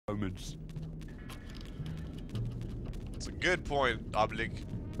damage. It's a good point, Obelix.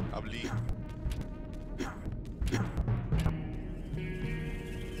 Alright,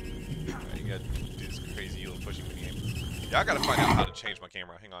 you gotta do this crazy little pushing game. Yeah, I gotta find out how to change my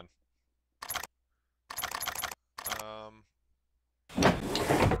camera. Hang on.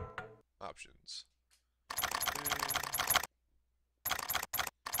 Options.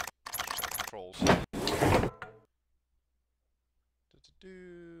 Check controls.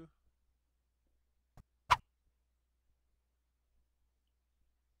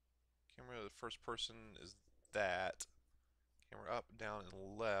 Camera, the first person is that. Camera up, down,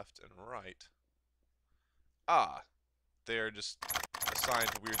 and left, and right. Ah! They're just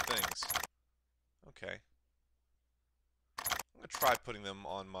assigned to weird things. Okay. I'm gonna try putting them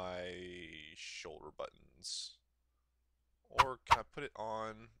on my shoulder buttons. Or can I put it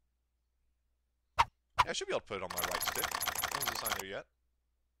on... Yeah, I should be able to put it on my right stick. It wasn't assigned there yet.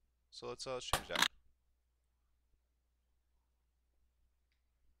 So let's change that.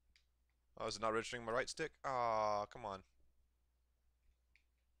 Oh, is it not registering my right stick? Ah, come on.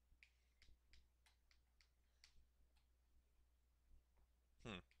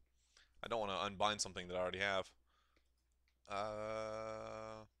 I don't want to unbind something that I already have.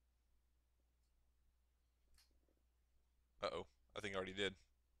 Uh-oh. I think I already did.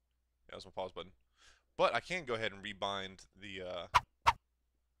 Yeah, that was my pause button. But I can go ahead and rebind the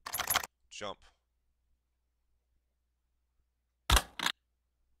jump.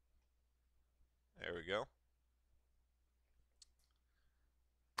 There we go.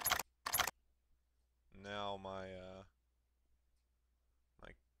 Now my my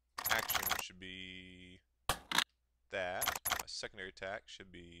action should be that. My secondary attack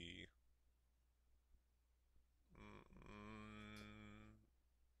should be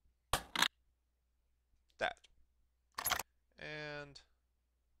that. And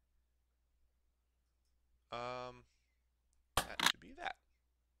that should be that.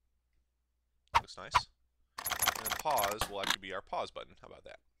 Looks nice. And then pause will actually be our pause button. How about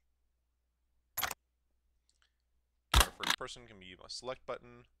that? Camera first person can be my select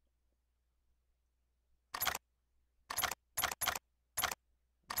button.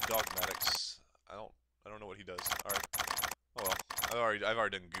 Dogmatics. I don't know what he does. Alright. Oh well. I've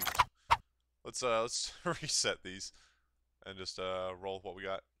already done goofed. Let's reset these and just roll with what we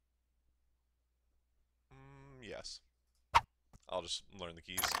got. Yes. I'll just learn the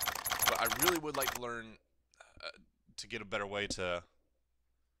keys. But I really would like to learn to get a better way to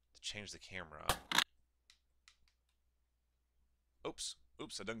change the camera. Oops,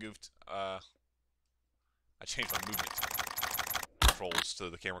 I done goofed. I changed my movement controls to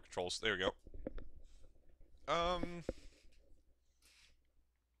the camera controls. There we go.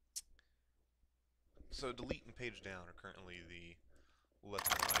 So delete and page down are currently the left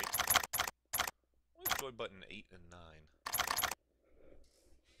and right. What's joy button 8 and 9?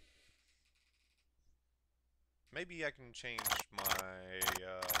 Maybe I can change my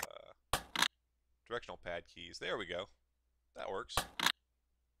directional pad keys. There we go. That works.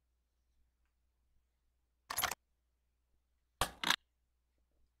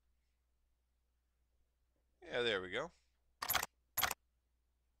 Yeah, there we go.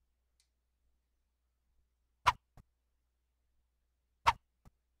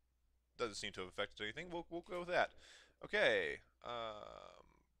 Doesn't seem to have affected anything. We'll go with that. Okay.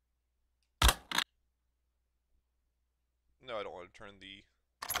 No, I don't want to turn into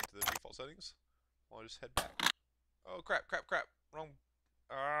the default settings. I'll just head back. Oh crap! Wrong.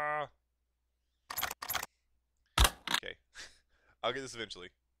 Okay. I'll get this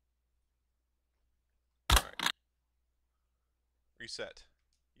eventually. All right. Reset.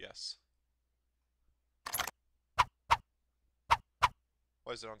 Yes.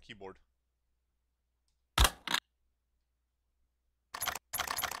 Why is it on keyboard?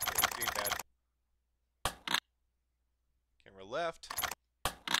 Gamepad. Camera left.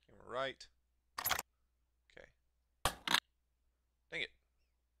 Camera right.